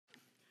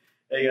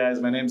Hey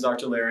guys, my name is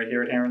Dr. Lera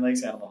here at Heron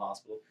Lakes Animal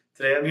Hospital.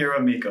 Today I'm here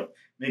with Miko.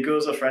 Miko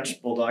is a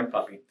French Bulldog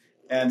puppy.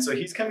 And so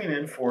he's coming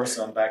in for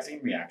some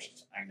vaccine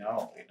reactions. I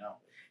know.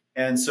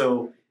 And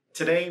so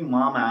today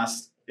Mom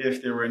asked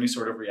if there were any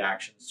sort of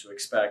reactions to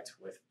expect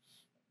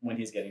when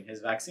he's getting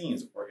his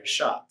vaccines or his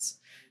shots.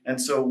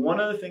 And so one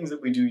of the things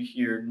that we do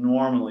here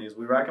normally is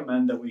we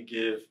recommend that we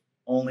give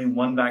only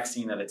one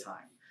vaccine at a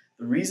time.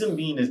 The reason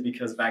being is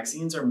because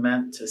vaccines are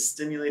meant to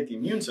stimulate the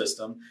immune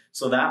system,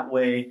 so that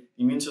way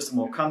the immune system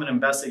will come and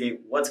investigate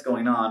what's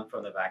going on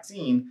from the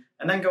vaccine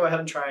and then go ahead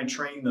and try and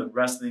train the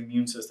rest of the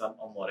immune system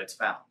on what it's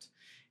found.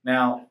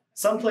 Now,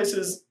 some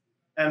places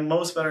and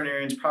most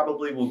veterinarians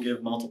probably will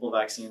give multiple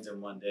vaccines in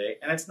one day,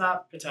 and it's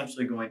not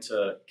potentially going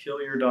to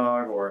kill your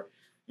dog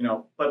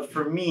but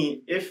for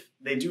me, if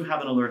they do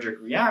have an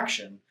allergic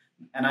reaction,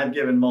 and I've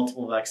given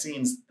multiple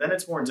vaccines, then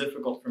it's more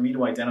difficult for me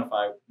to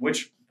identify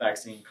which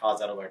vaccine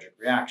caused that allergic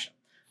reaction.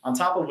 On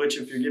top of which,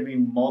 if you're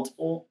giving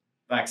multiple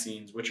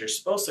vaccines, which are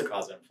supposed to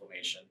cause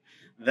inflammation,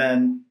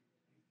 then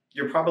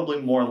you're probably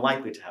more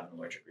likely to have an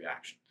allergic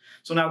reaction.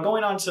 So now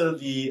going on to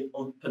the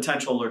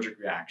potential allergic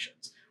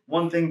reactions.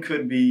 One thing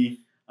could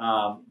be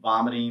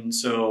vomiting.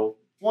 So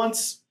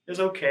once is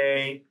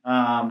okay,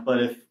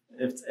 but if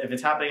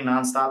it's happening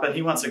nonstop, and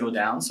he wants to go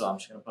down, so I'm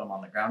just going to put him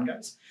on the ground,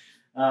 guys.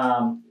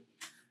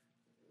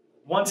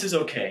 Once is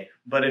okay,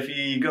 but if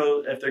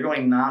they're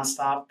going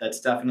nonstop,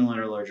 that's definitely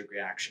an allergic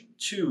reaction.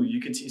 2, you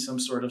can see some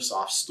sort of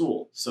soft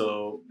stool.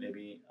 So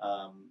maybe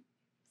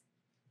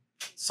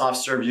soft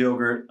serve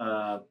yogurt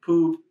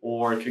poop,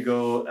 or it could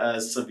go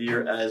as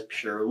severe as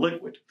pure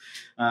liquid.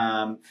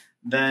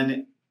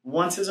 Then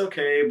once is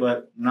okay,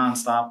 but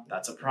nonstop,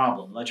 that's a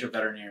problem. Let your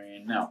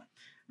veterinarian know.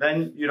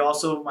 Then you'd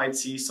also might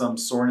see some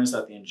soreness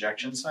at the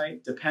injection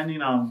site.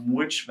 Depending on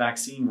which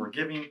vaccine we're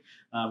giving,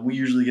 we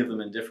usually give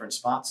them in different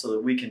spots so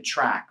that we can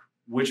track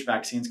which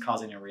vaccine's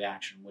causing a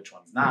reaction, which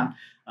one's not.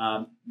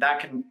 That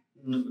can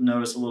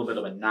notice a little bit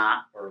of a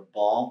knot or a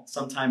ball.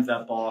 Sometimes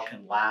that ball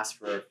can last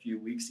for a few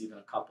weeks, even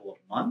a couple of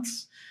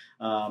months.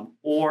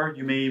 Or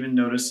you may even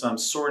notice some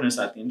soreness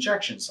at the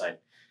injection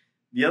site.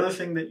 The other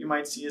thing that you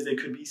might see is they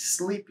could be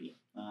sleepy.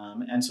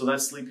 And so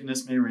that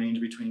sleepiness may range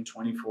between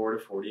 24 to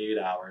 48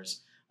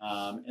 hours.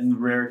 In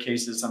rare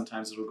cases,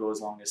 sometimes it'll go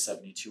as long as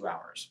 72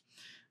 hours.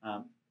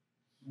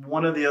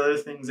 One of the other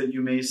things that you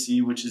may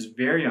see, which is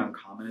very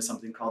uncommon, is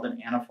something called an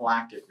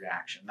anaphylactic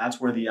reaction. That's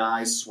where the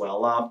eyes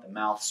swell up, the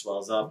mouth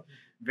swells up.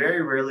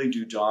 Very rarely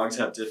do dogs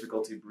have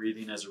difficulty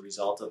breathing as a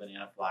result of an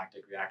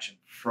anaphylactic reaction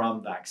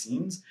from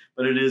vaccines,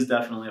 but it is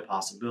definitely a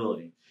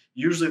possibility.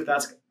 Usually if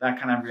that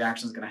kind of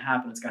reaction is going to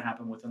happen, it's going to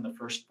happen within the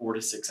first 4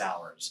 to 6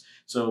 hours.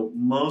 So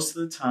most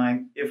of the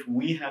time, if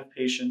we have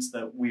patients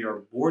that we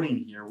are boarding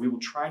here, we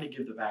will try to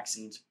give the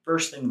vaccines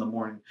first thing in the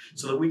morning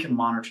so that we can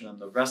monitor them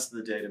the rest of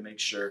the day to make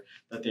sure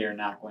that they are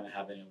not going to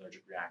have any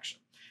allergic reaction.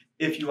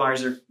 If you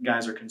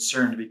guys are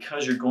concerned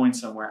because you're going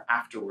somewhere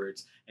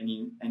afterwards and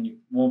you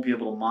won't be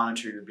able to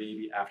monitor your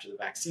baby after the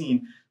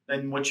vaccine,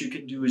 then what you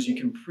can do is you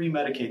can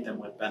pre-medicate them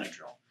with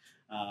Benadryl.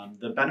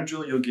 The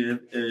Benadryl you'll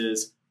give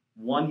is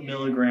 1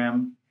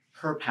 milligram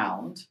per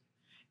pound,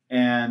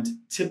 and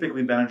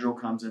typically Benadryl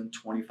comes in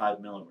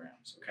 25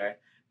 milligrams, okay?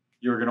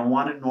 You're gonna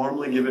wanna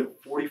normally give it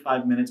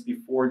 45 minutes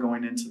before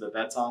going into the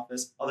vet's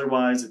office.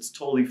 Otherwise, it's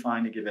totally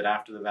fine to give it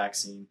after the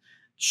vaccine.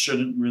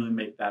 Shouldn't really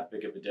make that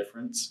big of a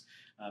difference.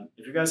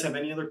 If you guys have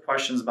any other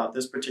questions about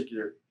this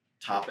particular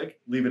topic,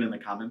 leave it in the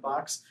comment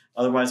box.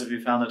 Otherwise, if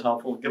you found it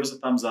helpful, give us a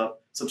thumbs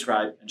up,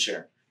 subscribe, and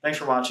share. Thanks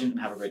for watching, and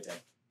have a great day.